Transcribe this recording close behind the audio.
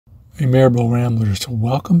Hey Maribel Ramblers, so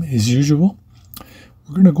welcome as usual.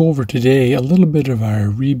 We're going to go over today a little bit of our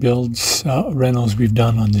rebuilds, rentals we've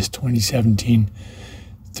done on this 2017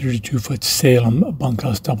 32-foot Salem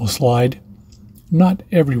bunkhouse double slide. Not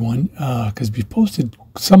everyone, because we've posted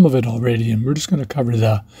some of it already, and we're just going to cover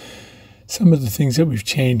some of the things that we've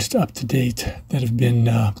changed up to date that have been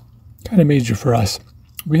kind of major for us.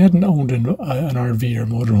 We hadn't owned an RV or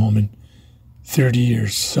motorhome in 30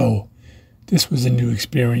 years, so this was a new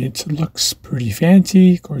experience. It looks pretty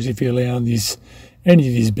fancy. Of course, if you lay on any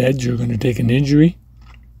of these beds, you're going to take an injury.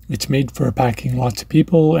 It's made for packing lots of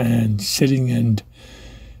people and sitting and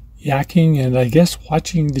yakking, and I guess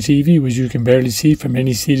watching the TV, which you can barely see from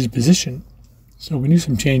any seated position. So we knew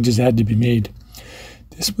some changes had to be made.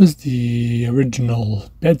 This was the original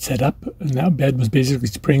bed setup, and that bed was basically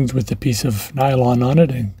springs with a piece of nylon on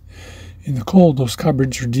it, and in the cold, those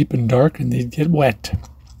cupboards are deep and dark and they'd get wet.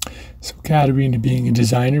 So Katerina, being a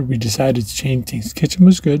designer, we decided to change things. Kitchen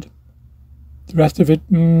was good. The rest of it,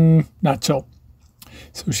 not so.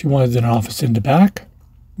 So she wanted an office in the back.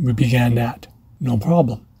 We began that. No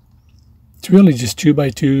problem. It's really just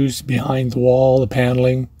 2x2s behind the wall, the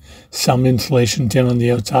paneling, some insulation tin on the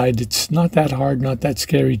outside. It's not that hard, not that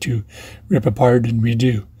scary to rip apart and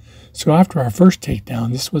redo. So after our first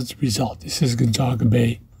takedown, this was the result. This is Gonzaga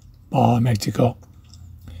Bay, Baja, Mexico.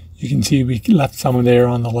 You can see we left someone there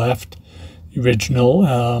on the left, the original.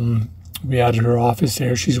 We added her office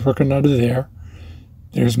there. She's working out of there.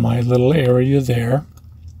 There's my little area there,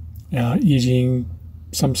 eating,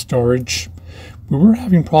 some storage. We were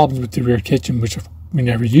having problems with the rear kitchen, which we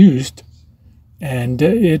never used, and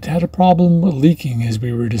it had a problem leaking as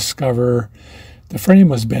we were discover. The frame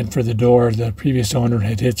was bent for the door. The previous owner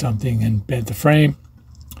had hit something and bent the frame.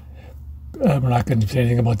 We're not going to say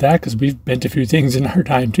anything about that because we've bent a few things in our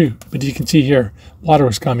time too. But you can see here, water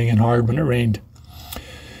was coming in hard when it rained.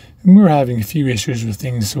 And we were having a few issues with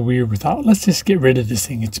things, so we thought, let's just get rid of this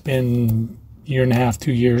thing. It's been a year and a half,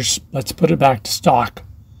 2 years. Let's put it back to stock.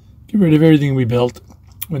 Get rid of everything we built.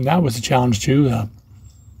 When that was a challenge too.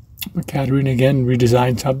 But Katerina again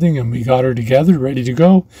redesigned something, and we got her together, ready to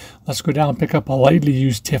go. Let's go down and pick up a lightly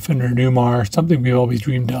used Tiffin or Newmar, something we've always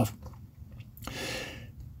dreamed of.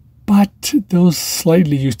 But those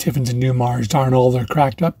slightly used Tiffins and Newmars aren't all they're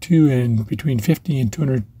cracked up to, in between 50 and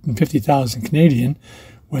 250,000 Canadian.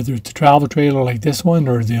 Whether it's a travel trailer like this one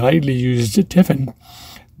or the lightly used Tiffin,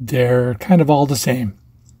 they're kind of all the same.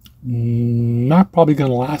 Not probably going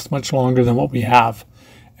to last much longer than what we have,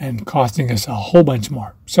 and costing us a whole bunch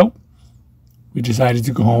more. So we decided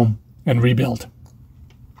to go home and rebuild.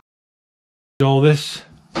 All this.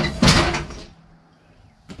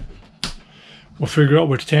 We'll figure out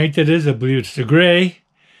which tank that is. I believe it's the gray,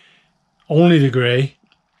 only the gray.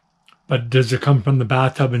 But does it come from the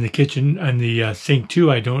bathtub in the kitchen and the sink too?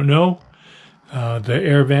 I don't know. The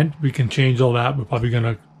air vent, we can change all that. We're probably going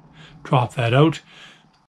to drop that out.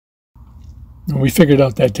 And we figured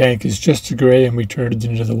out that tank is just the gray, and we turned it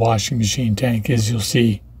into the washing machine tank, as you'll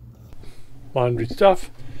see. Laundry stuff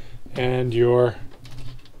and your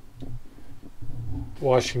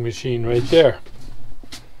washing machine right there.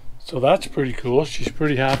 So that's pretty cool. She's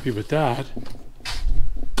pretty happy with that.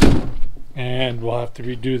 And we'll have to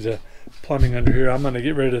redo the plumbing under here. I'm going to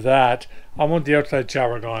get rid of that. I want the outside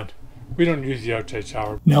shower gone. We don't use the outside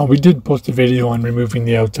shower. Now, we did post a video on removing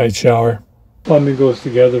the outside shower. Plumbing goes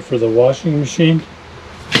together for the washing machine.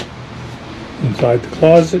 Inside the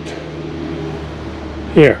closet.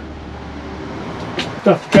 Here.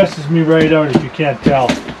 Stuff stresses me right out if you can't tell.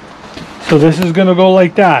 So this is going to go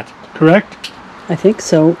like that, correct? I think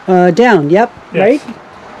so. Down, yep, yes.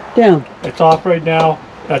 Right? Down. It's off right now.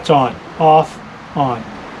 That's on. Off, on.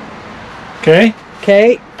 Okay?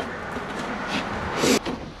 Okay.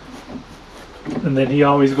 And then he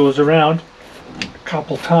always goes around a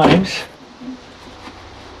couple times.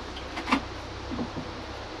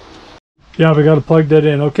 Yeah, we got to plug that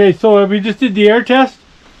in. Okay, so we just did the air test.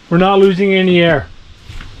 We're not losing any air.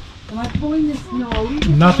 Am I pulling this? No.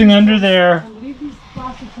 Nothing under there.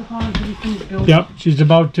 Yep, she's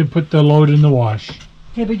about to put the load in the wash.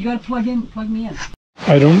 Okay, but you got to plug me in.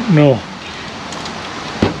 I don't know.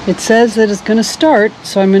 It says that it's going to start,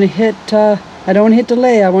 so I'm going to hit, I don't want to hit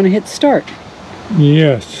delay, I want to hit start.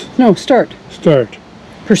 Yes. No, start. Start.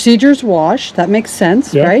 Procedures wash, that makes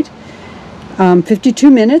sense, yep. Right?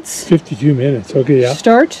 52 minutes. 52 minutes, okay, yeah.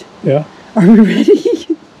 Start. Yeah. Are we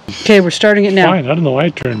ready? Okay, we're starting it now. Fine, I don't know why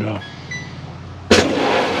it turned off.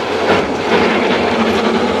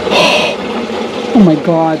 Oh my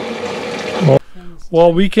God.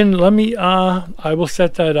 Well, we can, let me, I will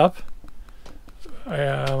set that up.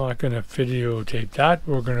 I'm not going to videotape that.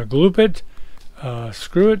 We're going to gloop it.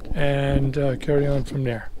 screw it, and carry on from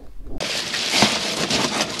there.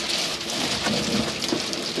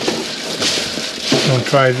 Don't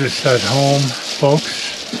try this at home, folks.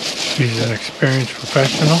 She's an experienced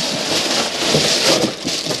professional.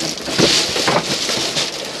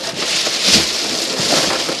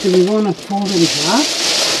 Do we want to fold it in half?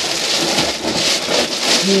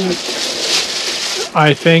 Yeah.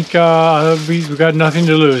 I think we've got nothing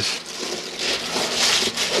to lose.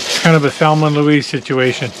 It's kind of a Thelma and Louise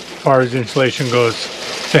situation as far as insulation goes.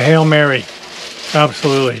 It's a Hail Mary.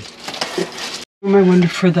 Absolutely. I wonder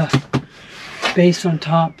for the base on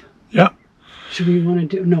top. Yeah. Should we want to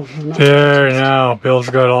do... No, we're not. There now. Bill's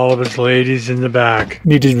got all of his ladies in the back.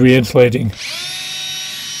 Needed re-insulating.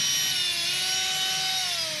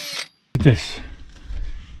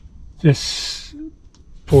 This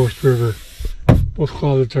Forest River, both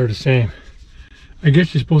closets are the same. I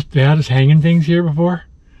guess you're supposed to have us hanging things here before,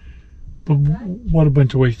 but what a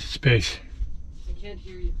bunch of wasted space. I can't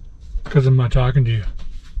hear you. Because I'm not talking to you.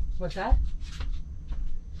 What's that?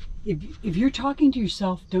 If you're talking to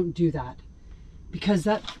yourself, don't do that. Because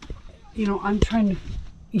that, you know, I'm trying to...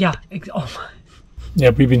 Yeah. Oh.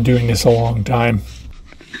 Yeah, we've been doing this a long time.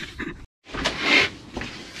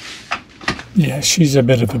 Yeah, she's a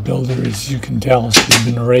bit of a builder, as you can tell. She's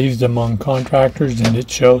been raised among contractors, and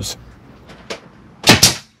it shows.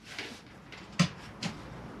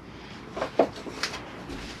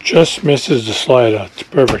 Just misses the slide out. It's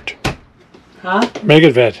perfect. Huh? Make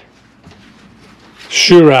it vet.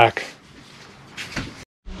 Shoe rack.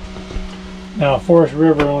 Now, Forest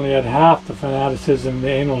River only had half the fanaticism, the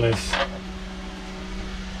analness.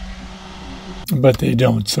 But they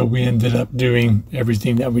don't, so we ended up doing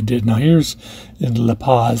everything that we did. Now here's in La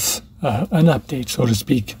Paz, an update, so to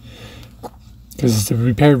speak. Because the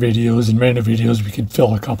repair videos and render videos, we could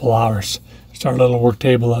fill a couple hours. It's our little work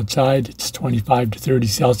table outside. It's 25 to 30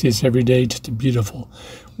 Celsius every day. Just a beautiful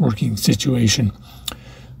working situation.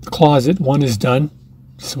 The closet, one is done.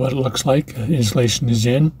 This is what it looks like. Insulation is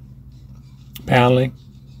in. Paneling,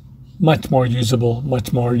 much more usable,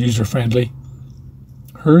 much more user-friendly.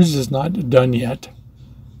 Hers is not done yet.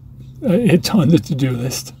 It's on the to-do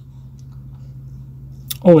list.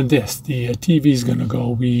 Oh, and this, the TV is going to go.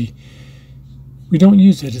 We don't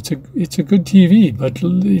use it. It's a good TV, but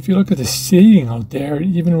if you look at the seating out there,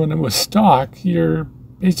 even when it was stock, you're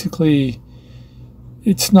basically,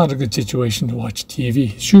 it's not a good situation to watch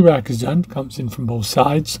TV. Shoe rack is done, comes in from both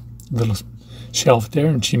sides. Little shelf there,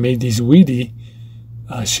 and she made these weedy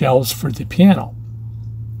shelves for the piano.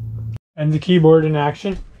 And the keyboard in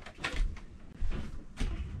action.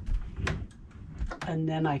 And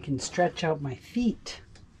then I can stretch out my feet.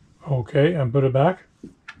 Okay, and put it back.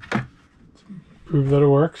 Prove that it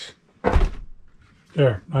works.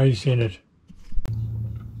 There, now you've seen it.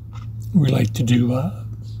 We like to do,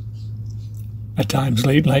 at times,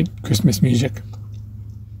 late night Christmas music.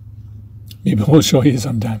 Maybe we'll show you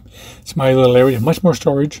sometime. It's my little area. Much more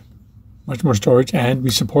storage, and we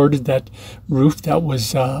supported that roof that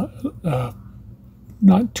was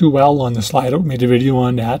not too well on the slide out. Made a video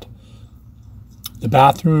on that. The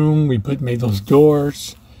bathroom, we made those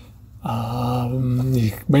doors.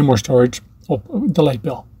 Way more storage. Oh, the light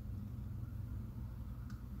bill.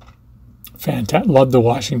 Fantastic. Love the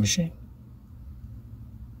washing machine.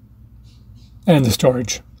 And the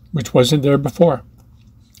storage, which wasn't there before.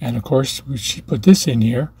 And of course, she put this in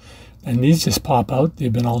here, and these just pop out.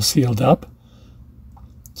 They've been all sealed up.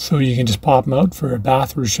 So you can just pop them out for a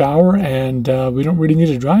bath or shower, and we don't really need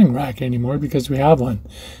a drying rack anymore because we have one.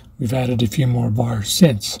 We've added a few more bars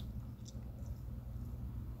since.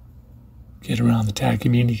 Get around the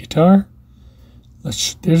Takamine guitar.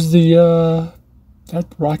 There's the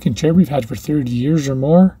that rocking chair we've had for 30 years or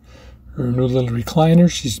more. Her new little recliner.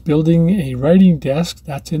 She's building a writing desk.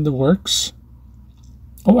 That's in the works.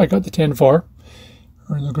 Oh, I got the 10-4.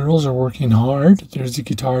 Her and the girls are working hard. There's the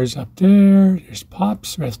guitars up there. There's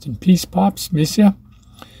Pops. Rest in peace, Pops. Miss ya.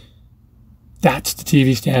 That's the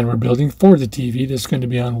TV stand we're building for the TV. That's going to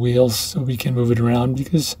be on wheels so we can move it around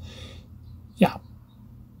because, yeah,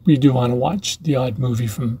 we do want to watch the odd movie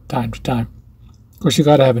from time to time. Of course, you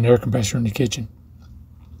got to have an air compressor in the kitchen.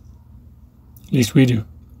 At least we do.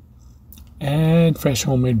 And fresh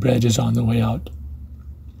homemade bread is on the way out.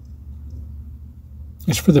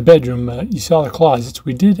 As for the bedroom, you saw the closets.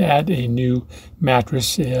 We did add a new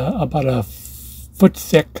mattress, about a foot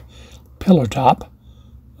thick pillow top,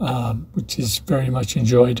 which is very much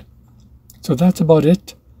enjoyed. So that's about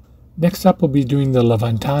it. Next up, we'll be doing the La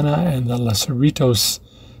Ventana and the Los Cerritos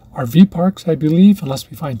RV parks, I believe, unless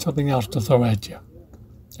we find something else to throw at you.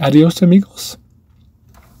 Adios, amigos.